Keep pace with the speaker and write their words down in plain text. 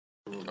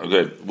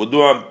Okay, we'll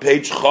do on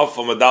page Chof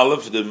on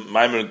Medalef, the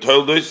Maimer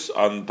Toldos,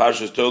 on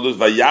Parshas Toldos,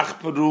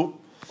 Vayachperu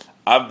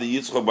Avdi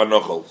Yitzchok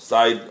Banochel,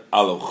 side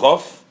Aleph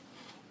Chof,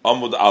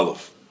 Amud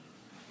Aleph.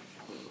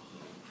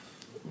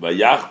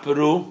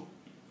 Vayachperu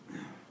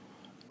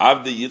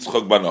Avdi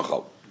Yitzchok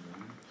Banochel.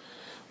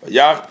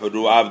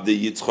 Vayachperu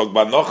Avdi Yitzchok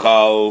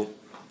Banochel.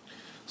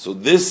 So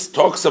this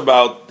talks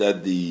about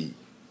that the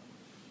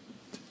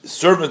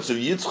servants of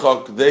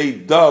Yitzchok, they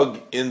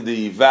dug in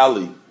the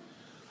valley.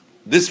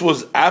 This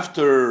was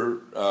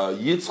after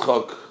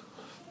Yitzchak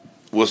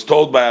was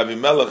told by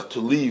Avimelech to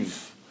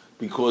leave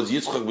because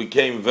Yitzchak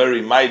became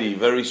very mighty,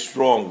 very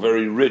strong,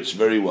 very rich,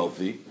 very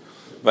wealthy.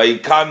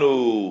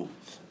 Vaikanu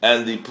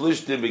and the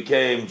Plishtim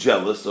became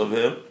jealous of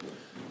him.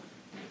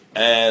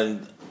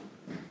 And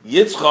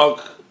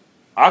Yitzchak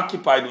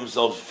occupied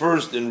himself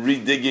first in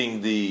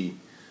redigging the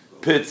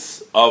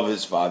pits of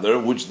his father,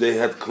 which they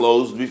had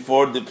closed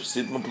before the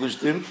Sitma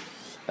Plishtim.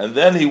 And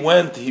then he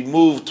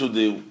moved to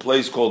the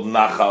place called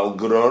Nachal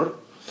Gror.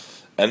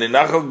 And in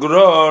Nachal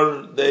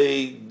Gror,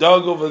 they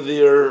dug over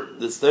there,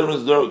 the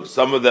Stevens dug.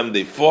 Some of them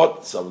they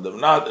fought, some of them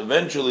not.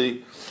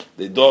 Eventually,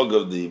 they dug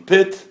of the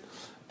pit,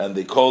 and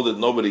they called it,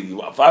 nobody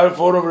fire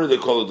fought over it, they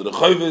called it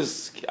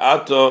Rechovis,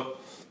 Ki'ato,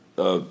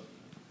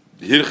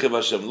 Hirchev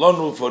Hashem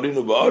Lonu,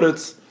 Forinu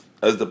Ba'aretz,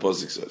 as the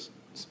Pasuk says.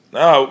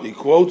 Now, he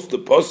quotes the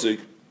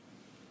Pasuk,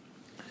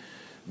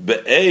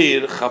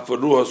 Be'er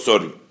Chafaru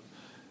HaSorim.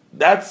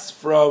 That's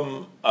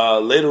from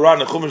later on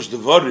in Chumash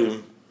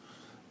Devarim.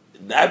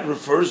 That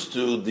refers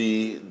to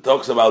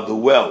talks about the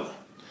well.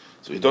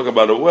 So you talk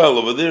about a well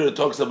over there. It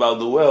talks about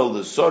the well.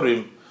 The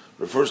Sorim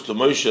refers to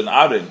Moshe and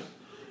Aaron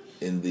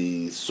in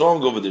the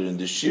song over there in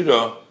the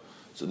Shira.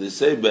 So they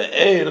say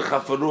Be'er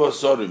Chafaru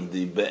HaSorim,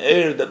 the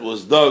Be'er that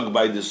was dug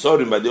by the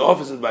Sorim, by the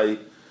officers, by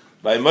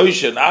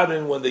Moshe and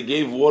Aaron when they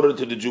gave water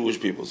to the Jewish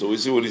people. So we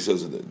see what he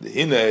says in there. The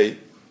Hinei,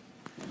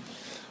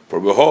 for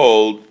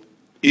behold.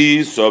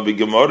 We find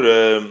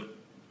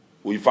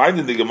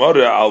in the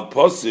Gemara al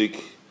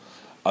Posik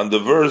on the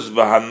verse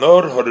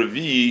Vahanor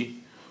Horevi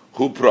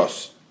Hu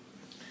Pros.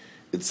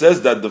 It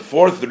says that the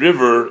fourth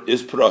river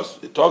is Pros.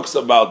 It talks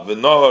about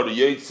V'Nohor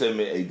Yotze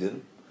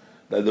Me'Eden,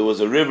 that there was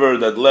a river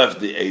that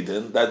left the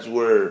Eden. That's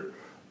where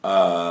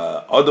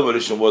Adam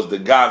Rishon was. The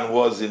Gan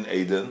was in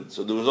Eden.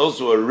 So there was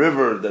also a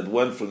river that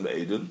went from the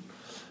Eden.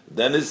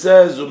 Then it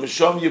says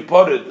Umishom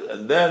Yiporid,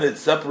 and then it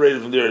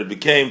separated from there. It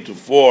became to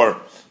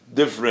four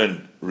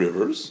different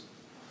rivers.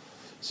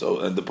 So,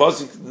 and the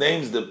pasuk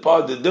names the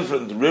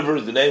different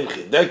rivers. The name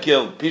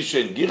Chidekel,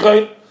 Pishen,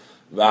 Gichain,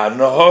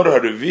 VaNahor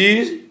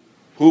Harevi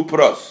Hu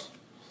Pros,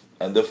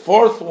 and the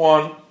fourth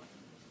one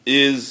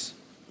is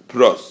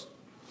Pros.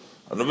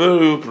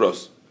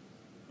 Pros.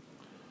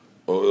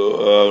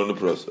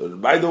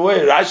 By the way,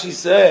 Rashi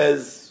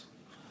says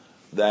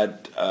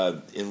that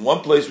in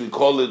one place we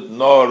call it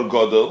Nahor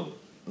Godel,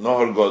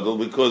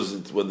 because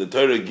it's when the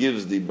Torah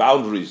gives the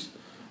boundaries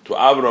to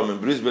Avram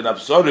and Bris Ben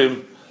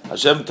Absorim,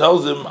 Hashem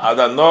tells him,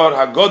 Adanor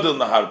HaGodel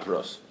Nahar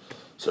Pros.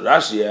 So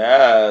Rashi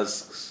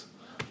asks,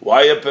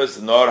 why a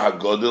person Nor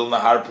HaGodel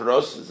Nahar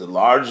Pros? It's a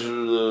large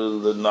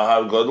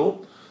Nahar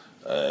Godel.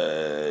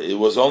 It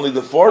was only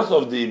the fourth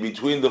of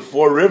between the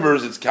four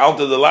rivers, it's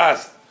counted the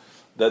last.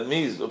 That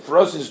means, for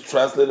us is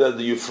translated as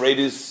the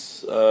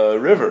Euphrates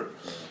River.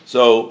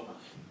 So,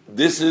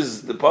 the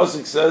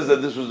Pasuk says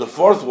that this was the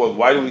fourth one.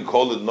 Why do we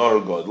call it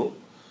Nor Godel?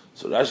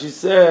 So Rashi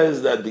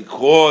says that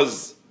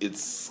because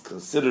it's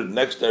considered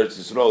next to Eretz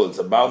Yisrael, it's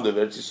a bound of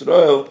Eretz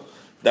Yisrael,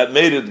 that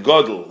made it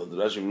Godel. And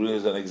Rashi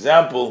brings an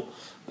example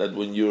that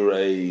when you're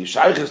a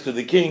shaykhis to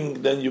the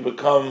king, then you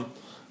become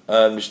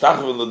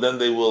mishtachvel, and then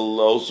they will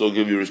also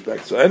give you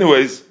respect. So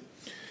anyways,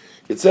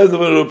 it says the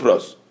word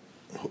Pros.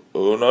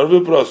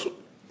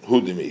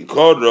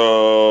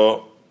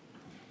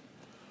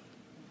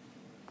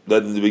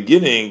 That in the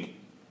beginning,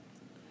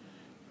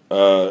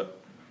 Pros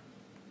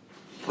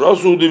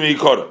Udimi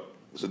Ikora.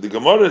 So the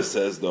Gemara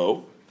says,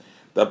 though,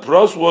 that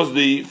Pros was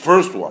the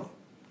first one.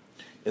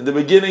 In the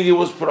beginning, it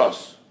was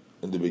Pros.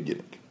 In the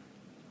beginning.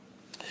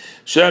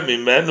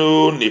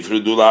 Shemimenu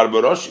nifridu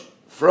l'arboroshi.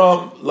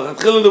 From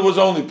L'chatchila, there was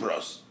only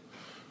Pros.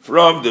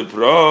 From the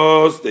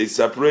Pros, they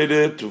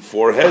separated to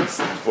four heads,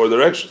 four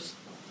directions.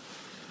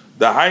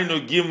 The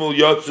Hainu Gimul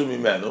Yotzu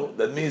Mimenu.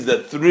 That means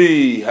that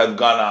three have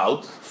gone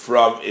out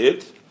from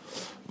it.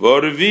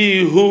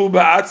 V'orvi hu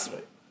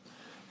ba'atzmei.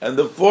 And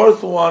the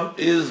fourth one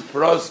is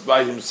Pros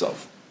by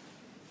himself.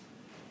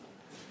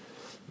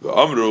 The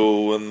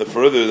Amru, and the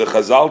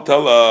Chazal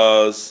tell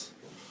us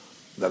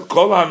that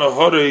Kol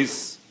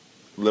HaNahoris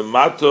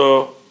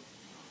Lemato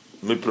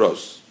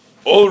Mipros.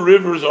 All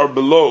rivers are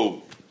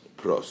below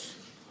Pros.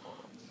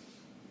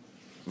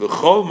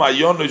 V'chol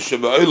Mayonos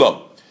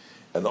Shebe'olam,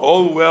 and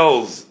all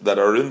wells that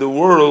are in the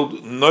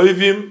world,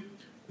 Noivim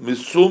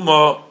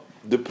Misuma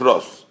de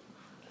Pros.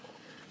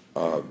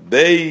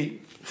 They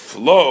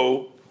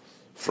flow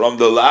from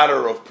the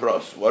ladder of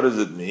Pros. What does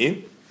it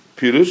mean?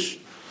 Pirush,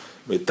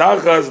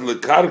 Metachas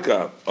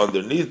lekarka,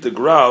 underneath the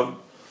ground,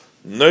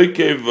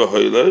 Neukev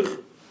v'hoilech,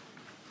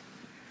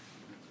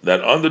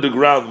 that under the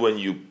ground when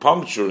you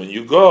puncture and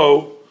you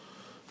go,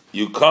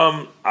 you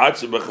come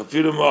until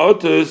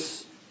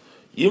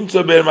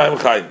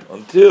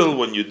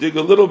when you dig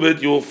a little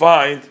bit, you will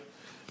find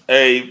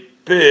a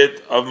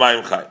pit of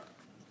Mayim Chaim.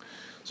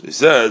 So he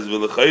says,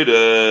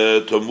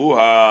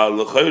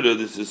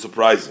 this is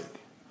surprising.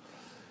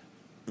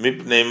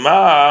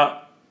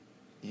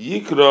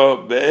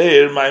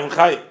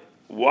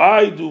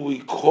 Why do we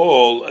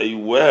call a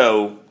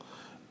well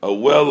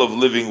of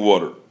living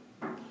water?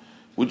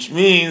 Which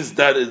means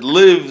that it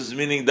lives,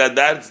 meaning that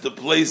that's the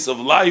place of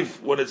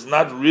life when it's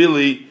not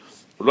really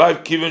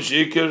life.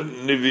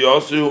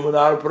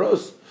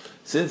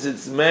 Since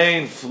its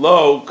main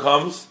flow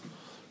comes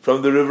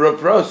from the river of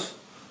Pros.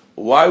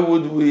 Why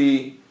would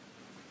we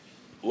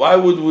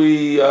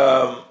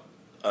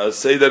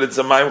say that it's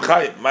a Mayim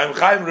Chaim? Mayim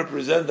Chaim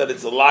represent that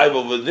it's alive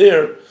over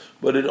there,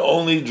 but it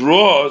only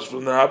draws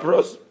from the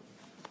Hapros.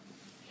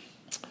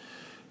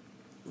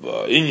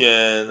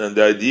 And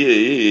the idea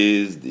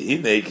is the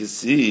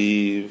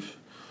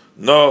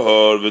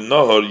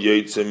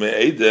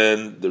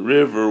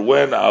river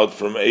went out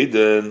from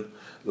Eden.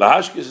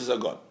 Lahashkis is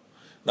Agon.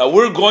 Now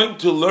we're going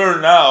to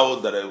learn now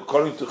that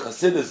according to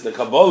Chassidus, the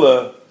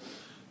Kabbalah,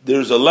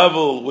 there's a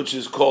level which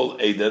is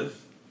called Eden,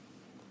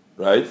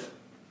 right?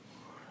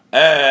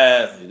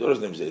 And your daughter's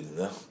name is Eden,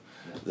 no?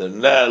 The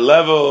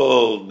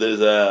level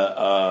there's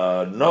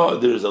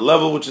a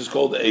level which is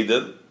called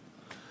Eden.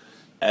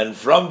 And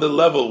from the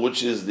level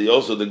which is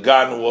also the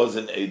Gan was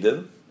in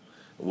Eden,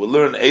 we'll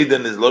learn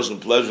Eden is Loshen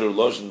pleasure,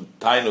 Loshen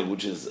Tainug,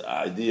 which is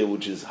idea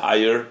which is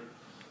higher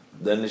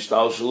than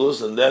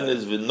Ishtalshalus, and then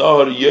is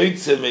V'nohar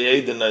Yoytze Me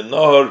Eden, and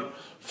Nohar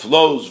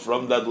flows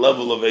from that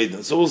level of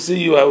Eden. So we'll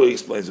see how he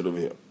explains it over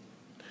here.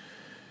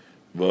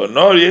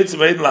 V'nohar Yoytze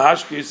Me Eden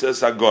Lahashki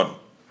says Hagon.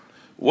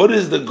 What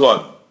is the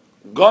Gon?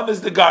 Gon is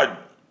the garden,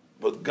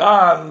 but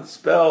Gon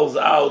spells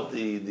out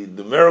the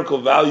numerical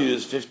value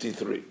is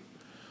 53.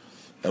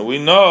 And we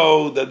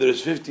know that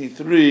there's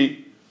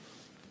 53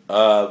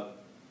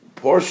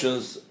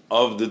 portions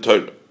of the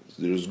Torah.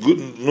 There's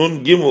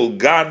Nun Gimel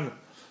Gan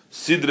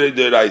Sidrei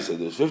Deraisa.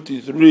 There's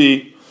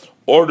 53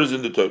 orders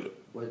in the Torah.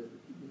 What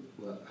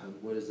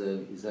is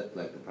that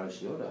like the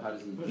Parashiot, or how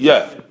does he?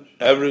 Yeah,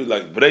 every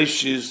like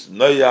Breishis,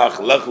 Noach,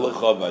 Lech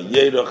Lecha,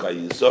 Vayerach,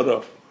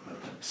 Hayisora.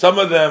 Some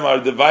of them are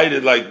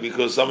divided, like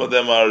because some of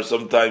them are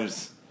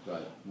sometimes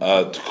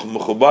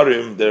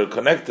Mechubarim, they're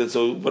connected.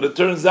 So, but it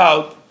turns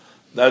out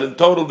that in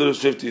total there's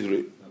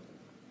 53.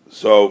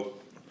 So,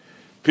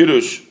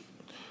 Pirush.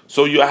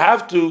 So you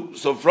have to.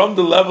 So from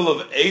the level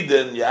of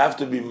Eden, you have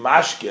to be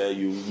mashke.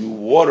 You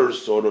water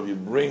sort of. You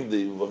bring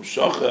the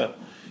vamshocha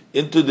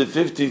into the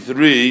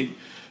 53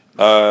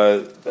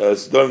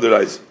 Sdom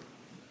Derais.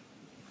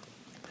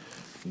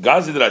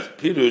 Gazi Derais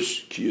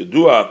Pirush ki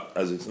yudua,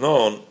 as it's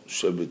known,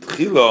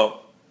 shebetchilo,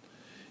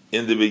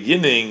 in the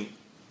beginning,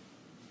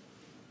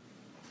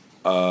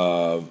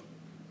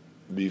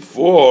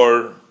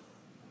 before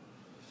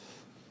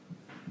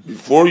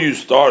you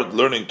start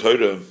learning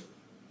Torah,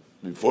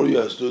 before you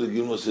have to the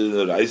Gilmos in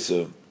the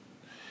Raisa,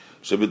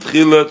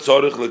 shebetchila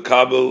tzorich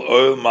lekabel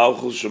oil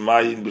malchus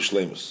shemayim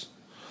b'shleimus.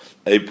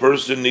 A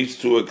person needs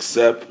to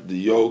accept the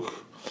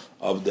yoke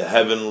of the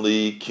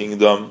heavenly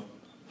kingdom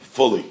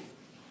fully.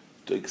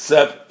 To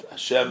accept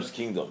Hashem's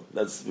kingdom.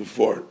 That's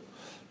before.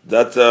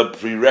 That's a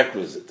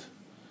prerequisite.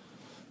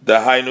 The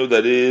hainu,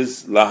 that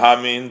is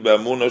lahamin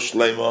be'amuna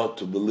shleima,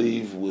 to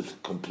believe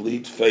with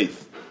complete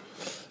faith.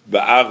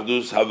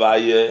 Be'achdus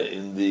havaya,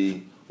 in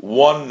the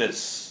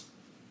oneness,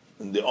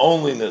 in the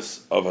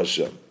onlyness of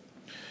Hashem.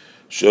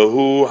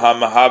 Shehu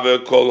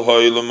hamahave kol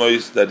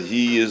ha'olamois, that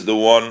He is the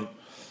one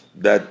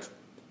that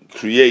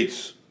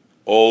creates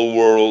all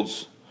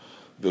worlds.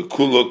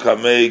 V'kulo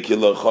kamei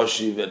kila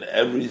choshiv, and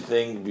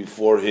everything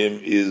before Him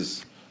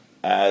is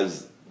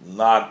as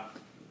not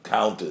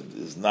counted,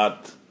 is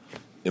not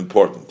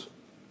important.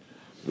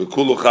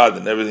 V'kulo chad,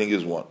 and everything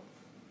is one.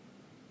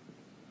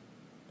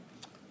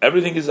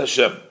 Everything is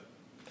Hashem.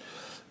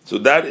 So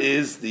that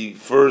is the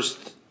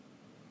first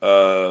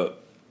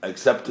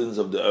acceptance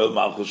of the Oil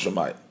Malchus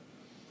Shemayim.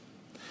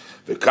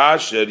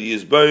 V'kasher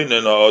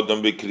yizbeinen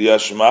ha'odam b'kriyas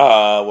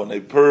Shema, when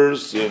a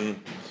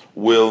person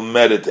will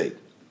meditate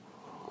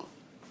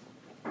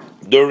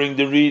during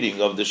the reading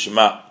of the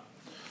Shema,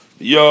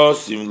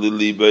 Yosim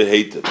lilibe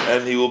hated,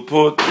 and he will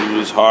put to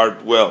his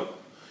heart well,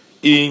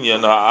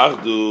 Inyan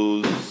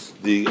ha'achdus,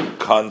 the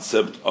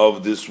concept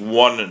of this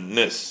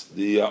oneness,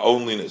 the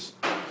onlyness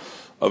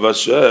of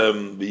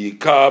Hashem,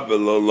 b'yikah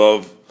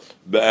b'lolav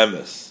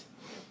be'emes,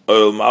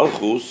 Oil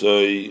Malchus,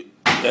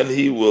 and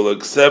he will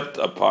accept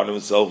upon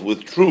himself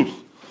with truth.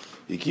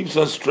 He keeps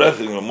on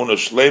strengthening Amunah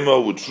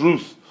Shlema with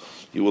truth.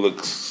 He will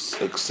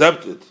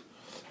accept it.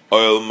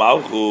 Oil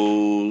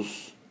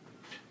Malchus,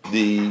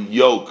 the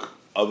yoke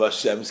of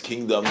Hashem's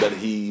kingdom, that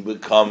he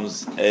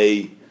becomes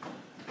a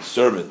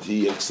servant.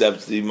 He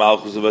accepts the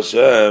Malchus of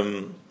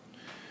Hashem.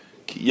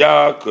 Ki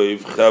Yaakov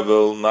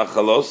Chevel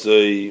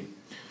Nachalosei,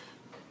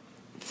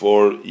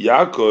 for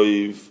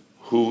Yaakov,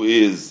 who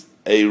is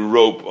a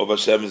rope of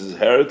Hashem's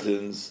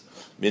inheritance,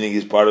 meaning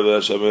he's part of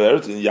Hashem's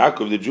inheritance.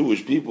 Yaakov, the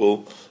Jewish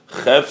people,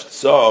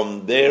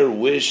 Cheftzam, their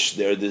wish,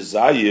 their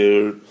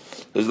desire,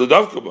 is the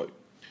Davka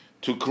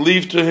to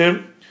cleave to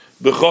him,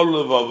 b'chol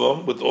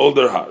levavam, with all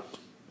their heart.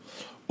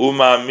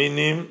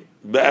 Uma'aminim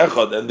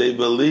be'echad, and they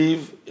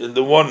believe in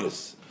the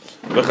oneness.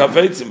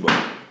 V'chafetzim bo,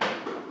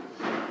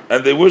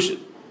 and they wish it.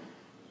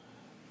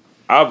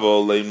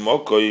 Aval lein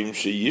mokoyim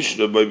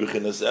sheyishra by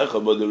b'chinas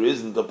echad, but there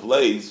isn't a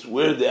place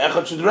where the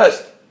echad should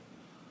rest.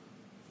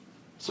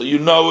 So you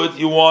know it,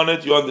 you want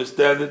it, you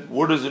understand it.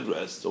 Where does it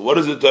rest? So what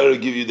does the Torah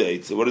give you the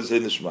eight? So what does it say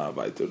in the Shema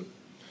Vayter?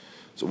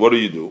 So what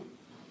do?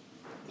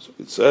 So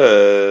it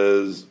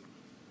says,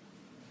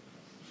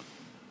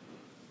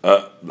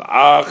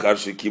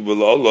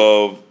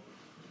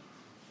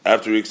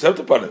 after you accept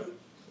upon it,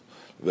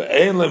 there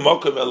is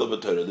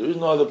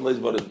no other place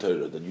but in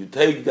Torah. That you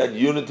take that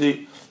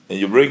unity and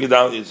you bring it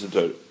down into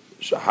Torah.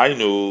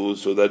 Shahainu,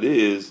 so that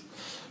is,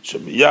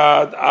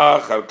 Shemiyad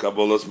achar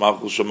kabbalas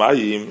malchus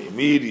shamayim,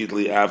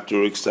 immediately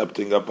after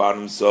accepting upon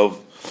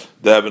himself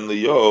the heavenly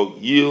yoke,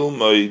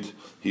 yilmoid,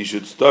 he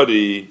should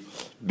study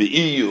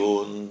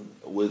be'iyun,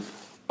 with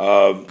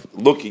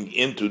looking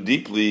into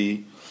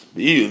deeply,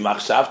 be'iyun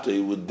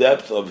machshavtei, with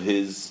depth of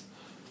his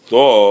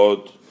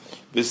thought,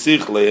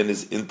 b'sichle, and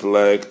his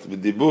intellect,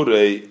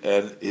 b'diburei,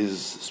 and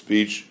his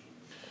speech,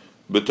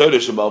 b'torah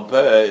shebal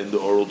peh, in the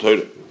oral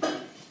Torah,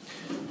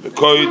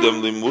 b'koydem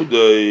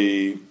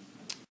limudei.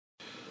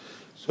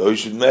 So you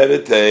should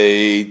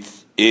meditate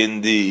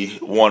in the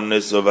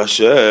oneness of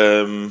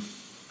Hashem.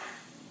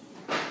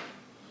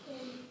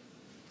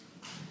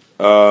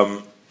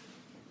 And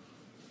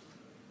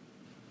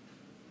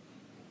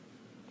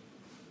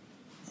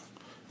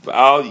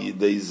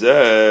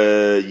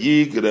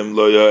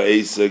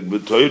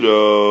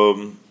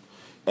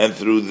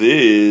through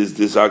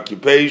this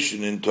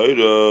occupation in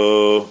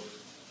Torah,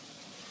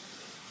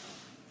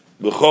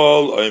 with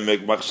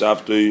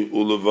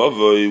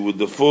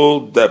the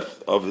full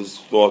depth of his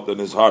thought and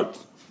his heart.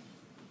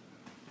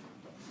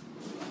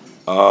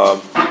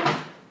 What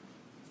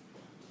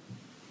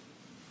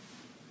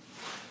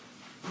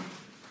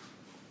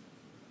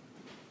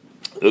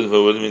do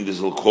you mean this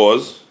will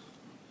cause?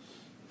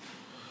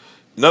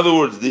 In other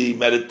words, the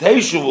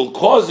meditation will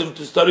cause him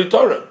to study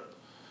Torah.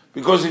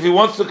 Because if he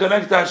wants to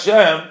connect to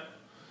Hashem,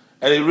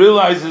 and he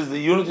realizes the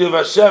unity of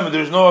Hashem, and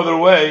there's no other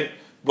way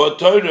but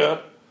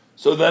Torah,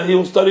 so then he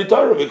will study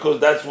Torah, because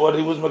that's what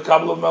he was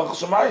Makabel of Melech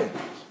Shemayim.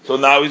 So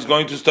now he's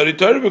going to study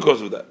Torah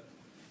because of that.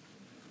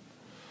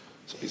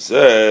 So he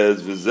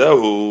says,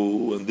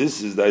 V'zehu, and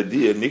this is the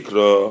idea,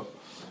 Nikra,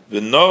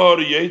 V'nor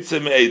Yetze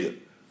Me'eden.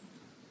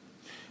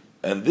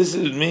 And this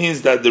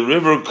means that the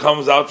river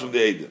comes out from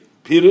the Eden.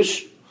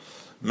 Pirish,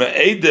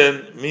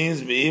 Me'eden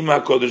means Me'im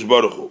HaKodesh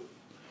Baruch Hu.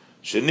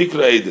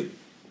 Shenikra Eden.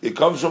 It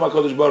comes from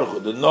HaKodesh Baruch Hu.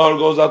 The Nor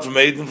goes out from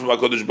Eden, from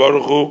HaKodesh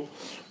Baruch Hu,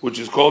 which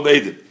is called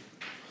Eden.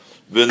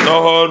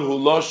 V'nohor hu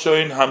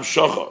loshoin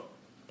hamshocha,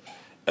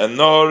 and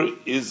nor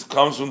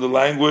comes from the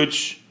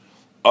language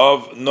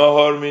of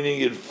nohor,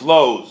 meaning it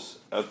flows,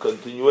 a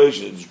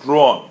continuation. It's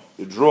drawn.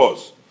 It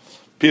draws.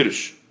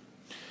 Pirish.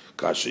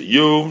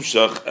 Kashayum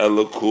shach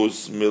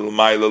elokus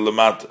milmayla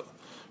lemata,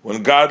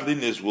 when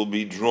godliness will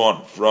be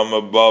drawn from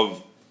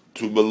above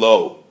to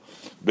below.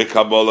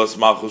 Bekabolas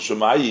malchus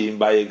shemayim,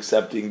 by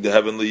accepting the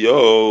heavenly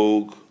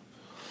yoke.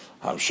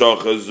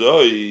 Hamshocha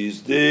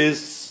zois,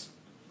 this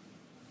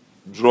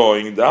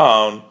drawing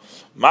down,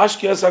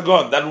 mashkias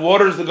agon, that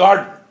waters the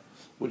garden.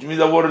 Which means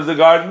that waters the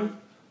garden,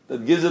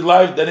 that gives it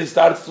life, then he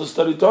starts to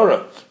study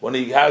Torah, when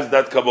he has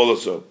that Kabbalah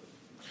so.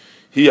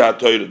 He had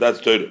Torah,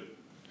 that's Torah.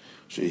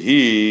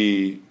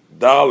 Shehi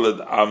daled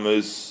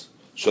amis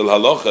shel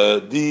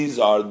halacha, these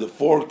are the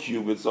 4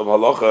 cubits of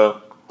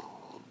halacha,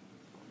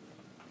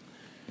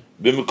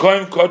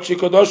 b'mekoyim kodshi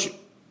kodoshim,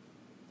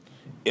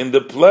 in the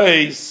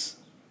place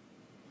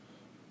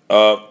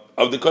of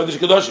the Kodesh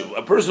HaKadoshim.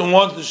 A person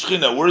wants the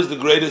Shekhinah. Where is the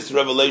greatest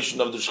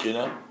revelation of the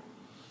Shekhinah?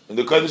 In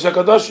the Kodesh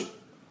HaKadoshim.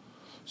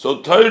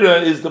 So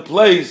Torah is in the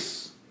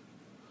place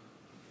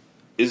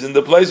of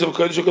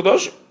Kodesh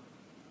HaKadoshim.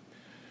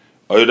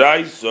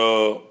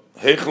 Oiraisa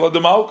Heichla de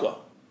Malka.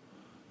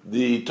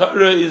 The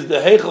Torah is the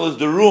Heichel, is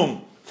the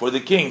room for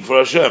the king, for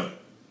Hashem.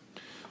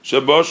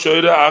 Sheba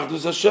Shoira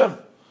Achdus Hashem,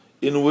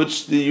 in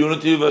which the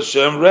unity of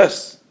Hashem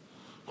rests.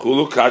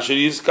 Chulu Kasher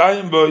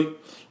Yizkayim Boy,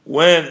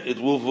 when it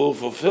will be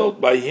fulfilled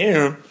by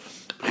him,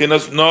 when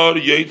he's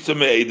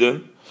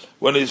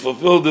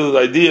fulfilled the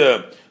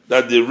idea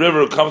that the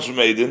river comes from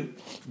Eden,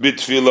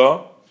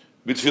 bitfilah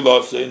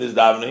in his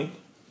davening,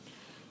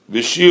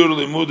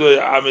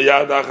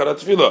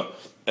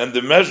 and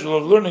the measure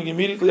of learning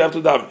immediately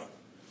after davening.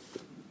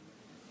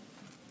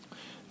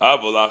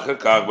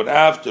 But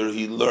after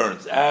he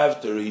learns,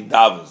 after he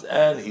davens,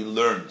 and he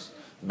learns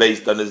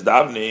based on his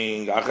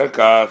davening,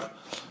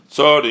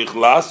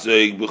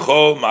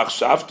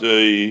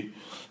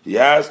 he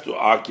has to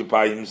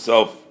occupy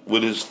himself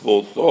with his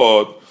full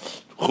thought,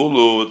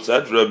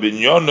 etc.,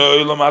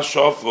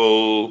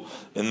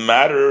 in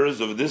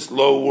matters of this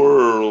low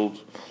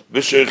world,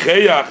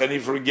 and he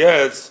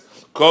forgets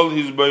Kol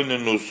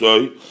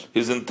hizbeinenusoi,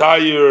 his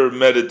entire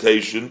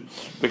meditation,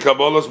 the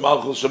Kabbalah's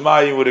Malchus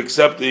Shemayim, with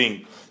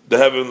accepting the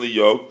heavenly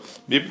yoke,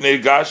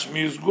 mipnei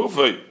gashmius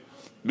gufay,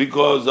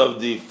 because of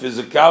the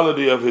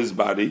physicality of his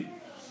body,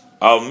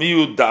 al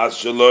miud das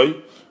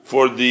shaloi,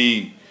 for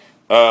the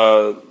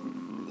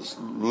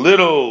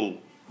little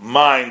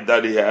mind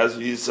that he has,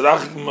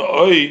 yisrachik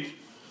ma'oid,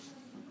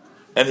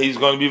 and he's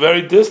going to be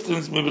very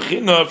distant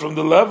from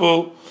the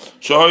level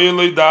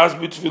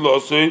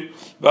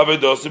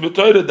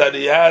that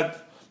he had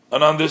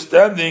an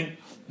understanding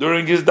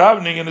during his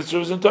davening and his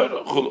service in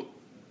Torah.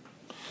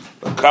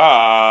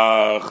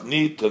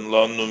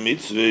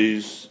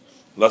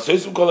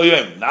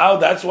 Now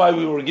that's why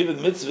we were given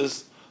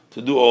mitzvahs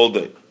to do all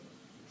day.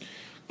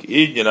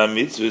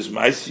 Mitzvahs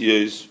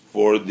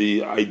for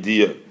the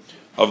idea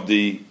of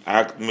the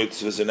act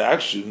mitzvahs in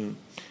action.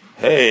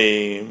 So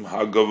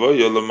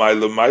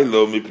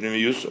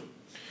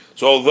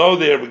although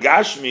they are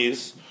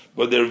gashmis,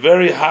 but they're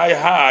very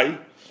high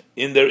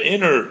in their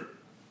inner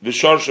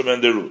v'shorshim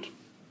and their root.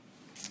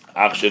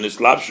 Action is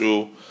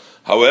lapshu.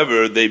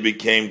 However, they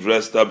became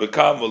dressed up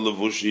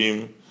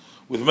levushim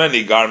with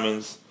many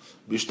garments,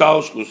 with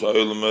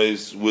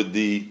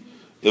the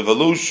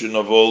evolution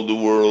of all the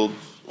world.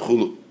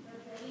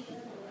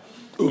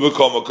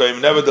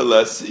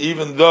 Nevertheless,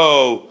 even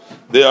though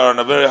they are on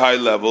a very high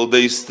level,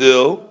 they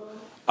still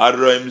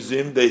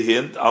they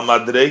hint al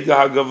madrega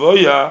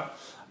hagavoya,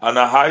 on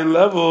a high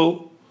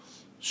level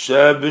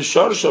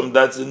shebishorsham,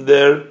 that's in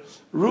their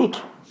root.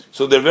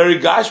 So they're very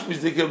gashmis,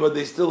 but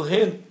they still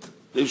hint,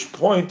 they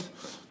point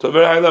to a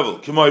very high level.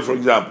 Kimoi, for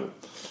example,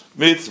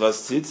 mitzvah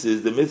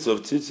tzitzis, the mitzvah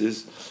of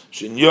tzitzis,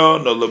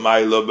 shinyon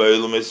olamaylo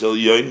ba'ilum esel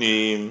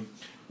yonim,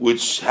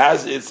 which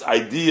has its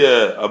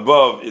idea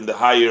above in the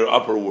higher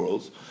upper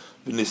worlds.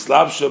 But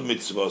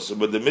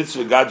the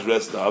mitzvah got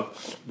dressed up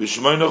in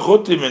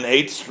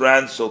 8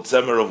 strands of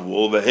tzemer of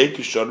wool, and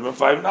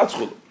 5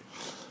 natzchul.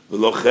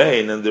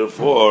 And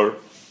therefore,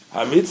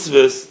 these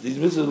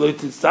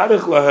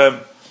mitzvahs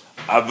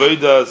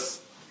avodas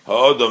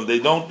ha'odam, they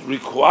don't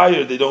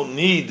require, they don't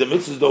need, the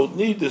mitzvahs don't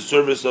need the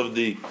service of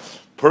the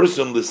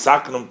person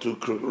l'saknam to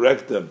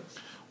correct them,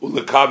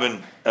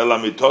 u'lekaven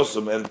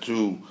elamitosim, and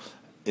to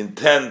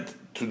intend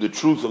to the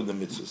truth of the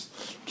mitzvahs.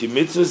 Ki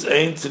mitzvahs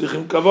ein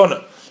tzrichim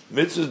kavona.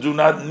 Mitzvahs do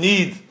not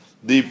need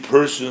the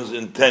person's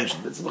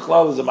intention. It's a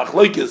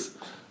machlokes,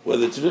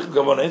 whether tzrichim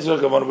kavona, ein tzrichim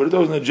kavona, but it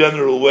goes in a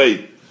general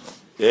way.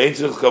 Ein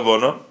tzrichim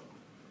kavona,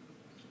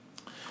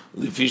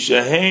 lifi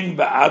shehein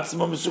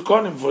ba'atzma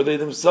mesukonim, for they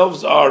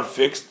themselves are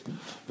fixed,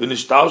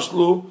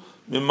 v'nishtalshlu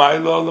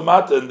mimaylo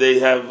lemata, and they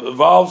have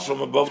evolved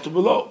from above to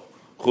below.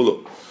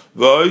 Chulu.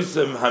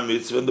 V'oisem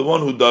hamitzvah, and the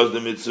one who does the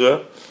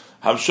mitzvah,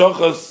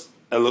 hamshochas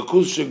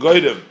elakus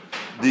shegoyim,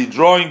 the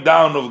drawing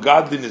down of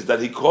godliness that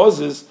he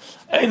causes,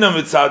 eina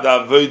mitzad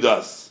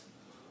avodas,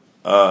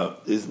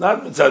 is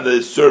not mitzad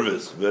his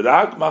service.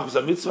 V'rak machus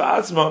mitzvah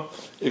atzma,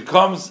 it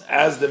comes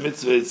as the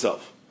mitzvah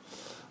itself.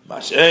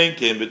 Mashen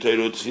came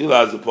b'teiru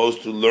tefillah, as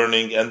opposed to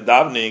learning and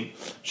davening,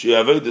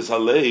 she'avodas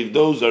haleiv,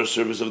 those are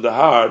service of the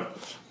heart.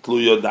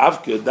 Tluya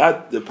davke,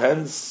 that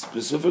depends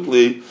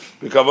specifically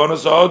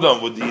b'kavonas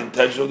ha'odam, with the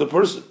intention of the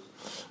person.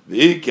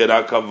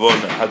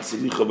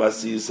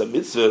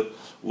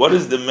 What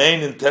is the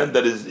main intent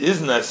that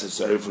is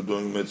necessary for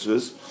doing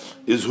mitzvahs?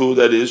 Is who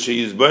that is?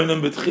 She is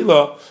b'inam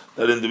b'tchila,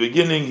 that in the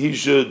beginning he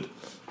should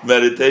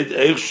meditate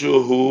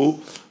eichshu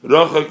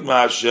rachak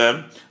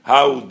ma'Hashem,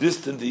 how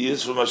distant he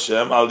is from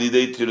Hashem, al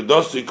yidei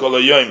tirdosi kol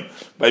hayom,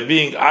 by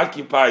being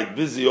occupied,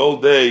 busy all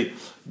day,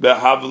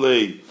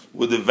 behavlei,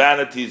 with the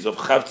vanities of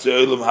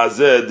chavtzei olam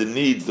hazeh, the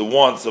needs, the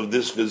wants of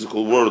this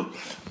physical world,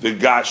 the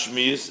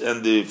gashmis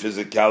and the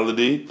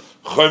physicality,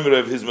 chomer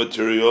of his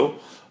material,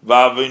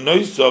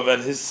 va'avinoisov,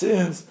 and his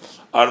sins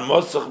are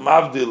mosach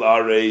mavdil,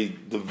 are a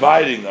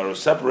dividing, are a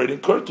separating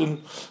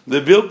curtain,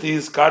 lebilti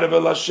is karev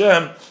el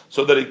Hashem,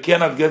 so that it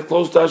cannot get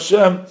close to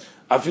Hashem,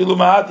 afilu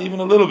ma'at,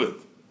 even a little bit.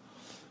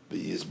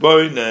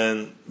 B'yizboin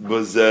and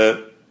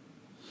b'zeh.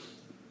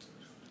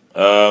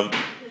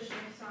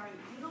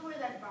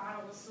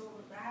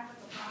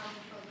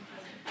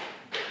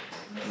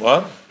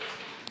 What?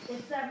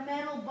 It's that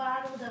metal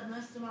bottle that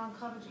Mr. Mount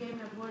Coverage gave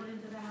me. I brought it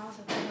into the house.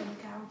 I put it on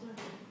the counter.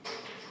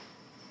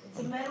 It's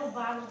a metal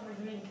bottle for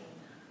drinking.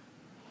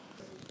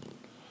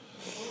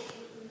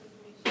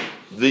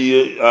 The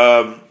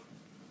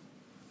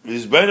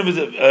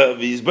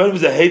Yizbanim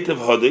is a hate of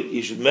Hodik.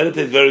 He should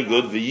meditate very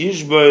good.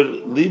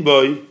 V'yishbar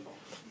liboy,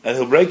 and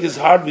he'll break his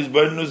heart.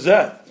 V'yizbar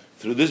nuzeh,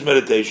 through this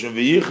meditation.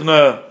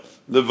 V'yichna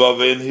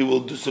levave, and he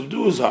will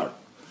subdue his heart.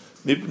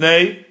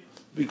 Mipnei,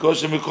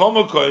 because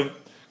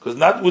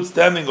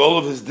notwithstanding all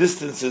of his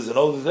distances and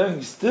all the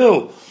things,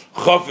 still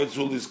chafetz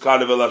ul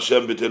iskarev el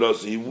Hashem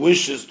b'teros. He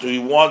wishes to, he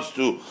wants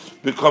to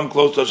become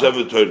close to Hashem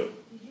b'Torah.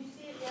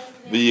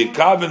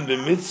 V'yikaven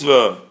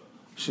b'mitzvah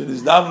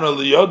shenizdamna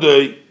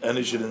liyodei, and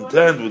he should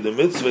intend with the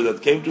mitzvah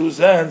that came to his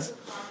hands,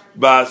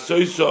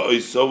 ba'asoyso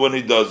oiso, when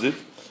he does it,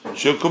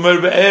 shekumer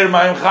be'er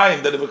ma'im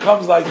chayim, that it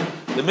becomes like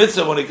the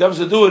mitzvah when he comes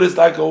to do it, it's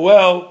like a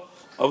well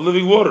of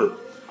living water.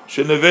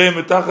 Shenevei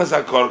metachas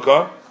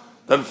hakarka,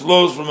 that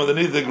flows from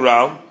underneath the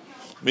ground,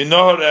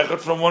 minor echad,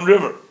 from one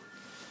river.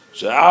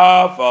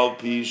 She'af al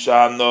pi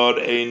shanor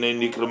einei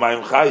nikra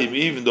mayim chayim,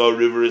 even though a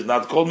river is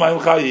not called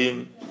mayim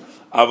chayim,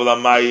 aval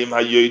hamayim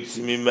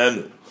hayotzim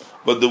mimenu,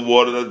 but the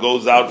water that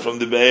goes out from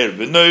the be'er,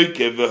 v'noike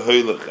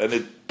v'hoylech, and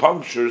it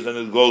punctures and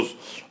it goes,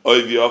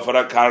 oivi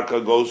ofar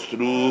karka, goes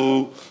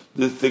through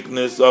the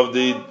thickness of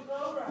the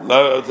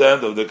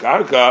end of the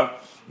karka,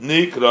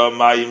 nikra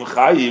mayim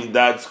chayim,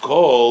 that's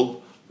called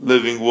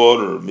living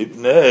water.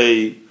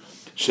 Mipnei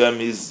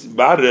shem is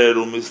barer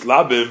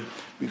umislabim,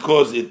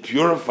 because it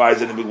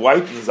purifies and it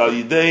whitens al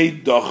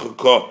yidei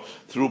dochka,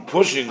 through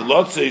pushing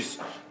lotzes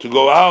to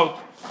go out,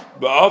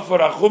 ba'afar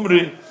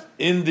achumri,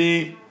 in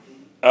the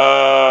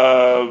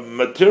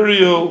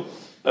material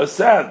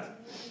sand.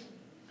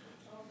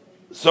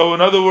 So in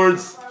other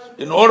words,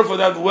 in order for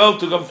that well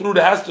to come through,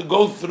 it has to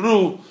go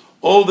through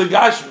all the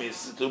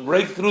gashmis, to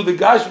break through the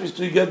gashmis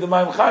to get the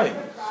mayim chayim.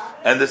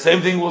 And the same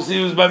thing we'll see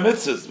is by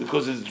mitzvahs,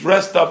 because it's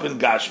dressed up in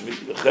gashmis.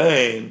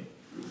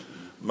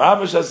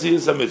 Mamash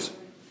asiyas mitzvah.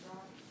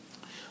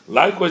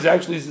 Likewise,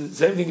 actually, it's the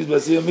same thing as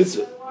Basiyah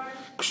Mitzvah.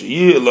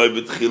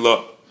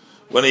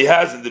 When he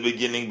has in the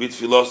beginning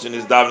bitfilos in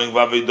his davening,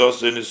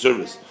 vavedos in his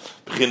service,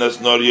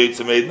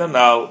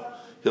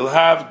 he'll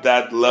have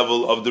that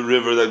level of the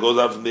river that goes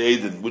out from the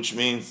Eden, which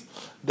means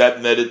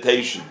that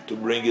meditation to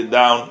bring it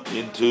down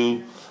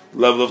into the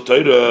level of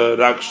Torah.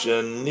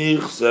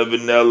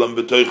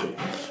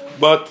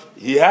 But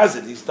he has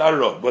it. He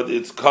started off, but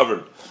it's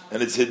covered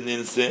and it's hidden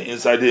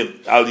inside him.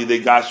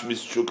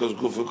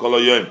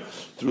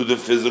 Through the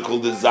physical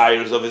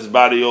desires of his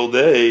body all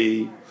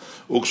day.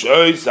 But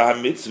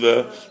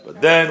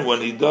then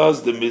when he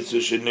does the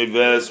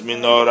mitzvah,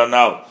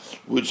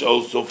 which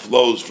also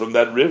flows from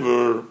that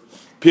river,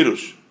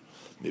 Pirush,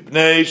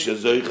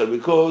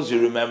 because he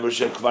remembers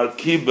Shekvar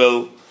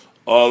Kibel,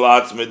 all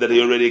atzme, that he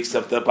already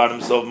accepted upon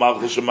himself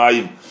Malchus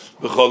Shemayim,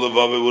 with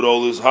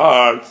all his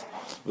heart.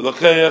 And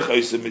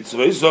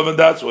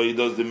that's why he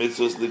does the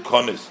mitzvahs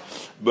likonis,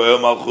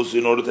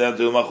 in order to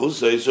enter Malchus.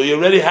 So he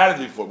already had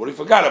it before, but he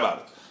forgot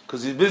about it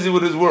because he's busy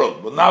with his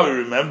world. But now he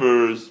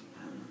remembers.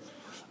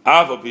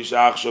 Even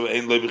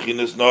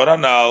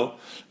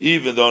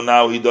though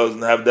now he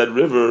doesn't have that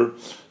river,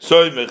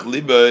 so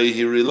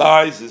he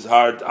relies his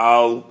heart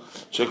al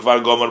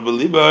shekvar gomer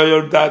b'libay,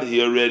 or that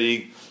he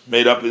already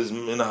made up his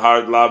in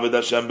heart laved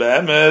Hashem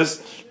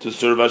be'emes, to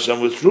serve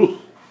Hashem with truth.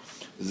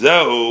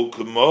 Zehu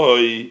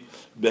k'moi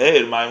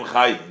be'er ma'im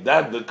chayim.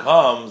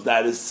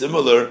 That is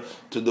similar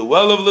to the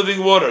well of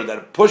living water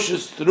that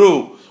pushes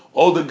through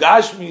all the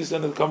gashmis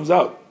and it comes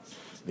out.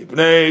 Because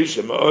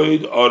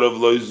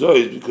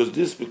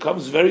this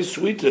becomes very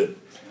sweeter.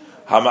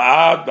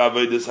 Hama'at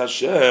b'avodas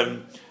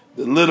Hashem,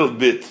 the little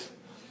bit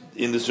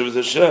in the service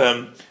of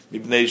Hashem,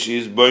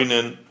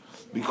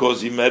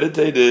 because he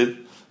meditated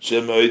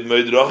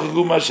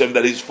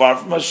that he's far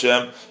from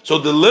Hashem. So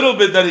the little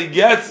bit that he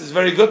gets is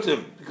very good to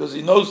him because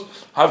he knows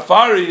how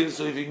far he is.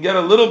 So if he can get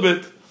a little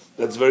bit,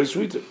 that's very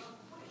sweeter.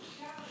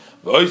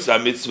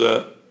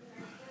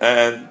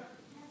 And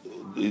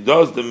he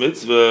does the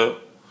mitzvah.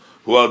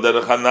 When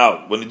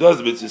he does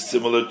the mitzvah, it's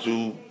similar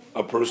to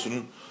a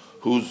person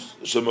who's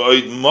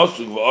shema'id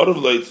masuk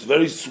v'arav, it's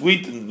very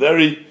sweet and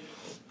very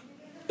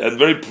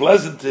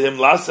pleasant to him.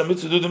 Last time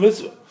to do the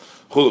mitzvah,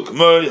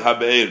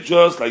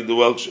 just like the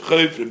well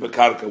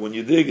when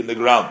you dig in the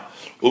ground,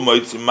 when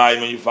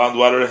you found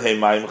water,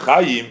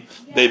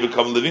 they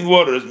become living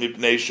waters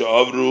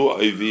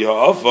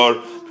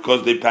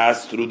because they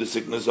pass through the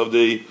sickness of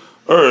the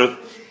earth.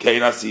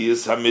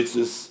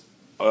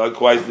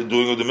 Likewise, the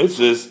doing of the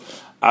mitzvahs.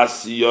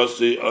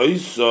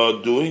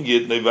 Doing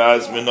it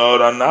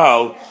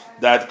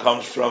that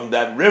comes from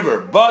that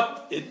river,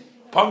 but it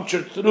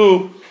punctured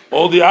through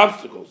all the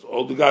obstacles,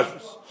 all the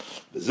gashus.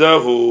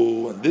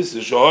 And this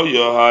is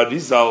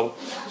Harizal.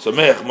 So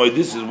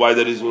this is why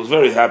that he was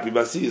very happy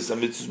by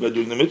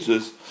doing the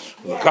mitzvahs.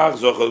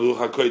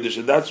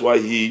 And that's why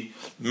he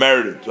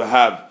merited to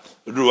have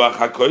Ruach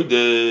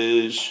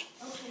HaKodesh.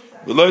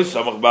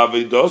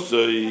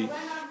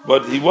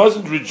 But he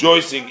wasn't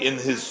rejoicing in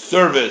his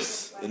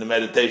service, in the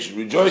meditation,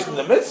 rejoice in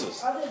the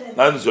mitzvahs,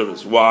 not in the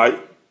service. Why?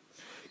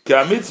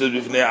 Because the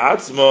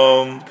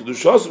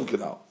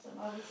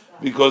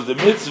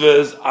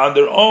mitzvahs on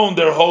their own,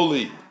 they're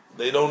holy.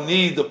 They don't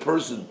need the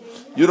person.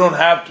 You don't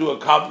have to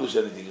accomplish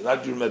anything. It's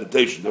not your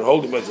meditation. They're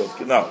holy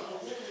mitzvahs.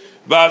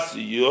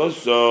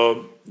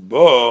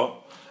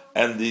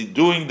 And the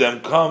doing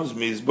them comes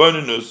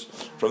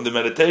from the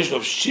meditation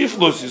of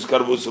shiflus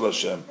yiskarvus el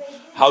Hashem.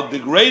 How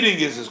degrading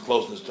is his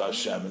closeness to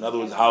Hashem. In other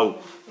words, how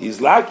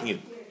he's lacking it.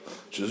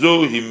 This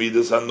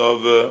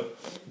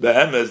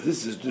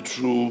is the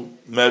true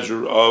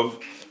measure of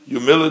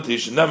humility,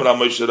 which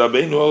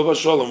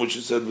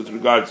is said with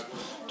regards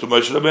to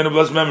Moshe Rabbeinu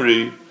blessed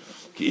memory.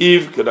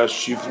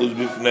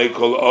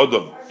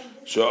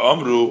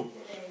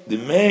 The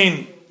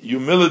main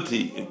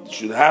humility it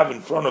should have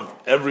in front of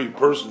every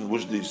person,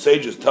 which the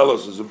sages tell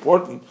us is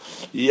important,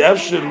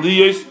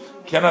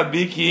 cannot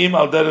be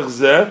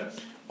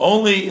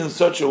only in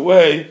such a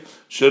way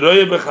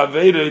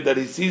that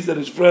he sees that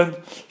his friend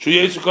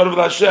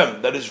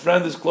that his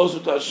friend is closer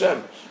to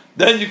Hashem.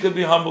 Then you can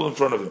be humble in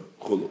front of him.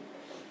 Chulu.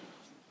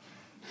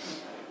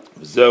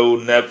 Zeu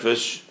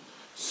nefesh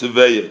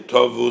seveya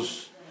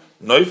tovus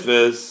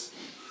noifes,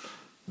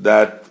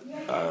 that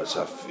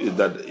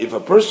if a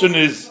person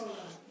is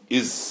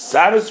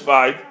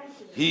satisfied,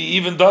 he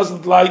even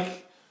doesn't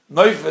like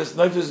noifes.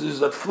 Noifes is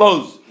that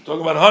flows. We're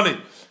talking about honey.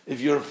 If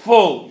you're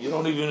full, you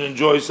don't even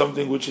enjoy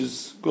something which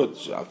is good.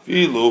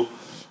 Shafilu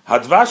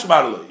hadvash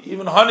marlo.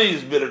 Even honey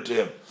is bitter to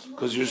him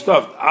because you're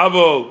stuffed.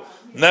 Avo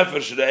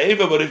nefesh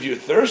re'eva. But if you're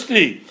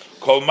thirsty,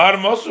 kol mar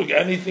mosuk,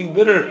 anything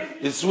bitter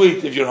is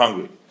sweet if you're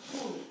hungry.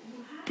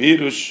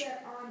 Pirush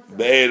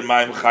be'er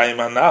ma'im chayim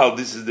anal.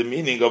 This is the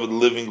meaning of the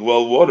living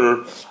well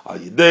water. Al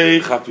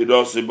yidei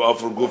chafirosei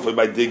ba'ofer gufay,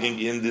 by digging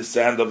in the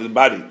sand of the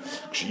body.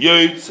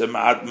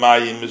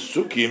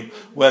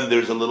 When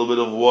there's a little bit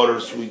of water,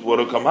 sweet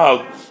water come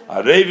out.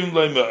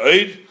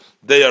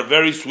 They are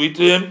very sweet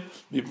to him.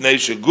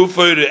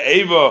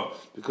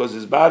 Because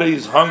his body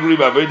is hungry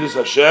by Avodas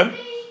Hashem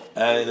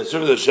and in the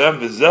service of Hashem.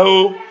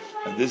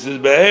 And this is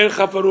Be'er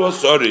Chafaru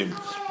Asorim,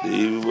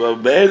 the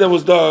Be'er that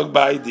was dug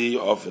by the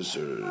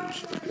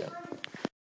officers. Okay.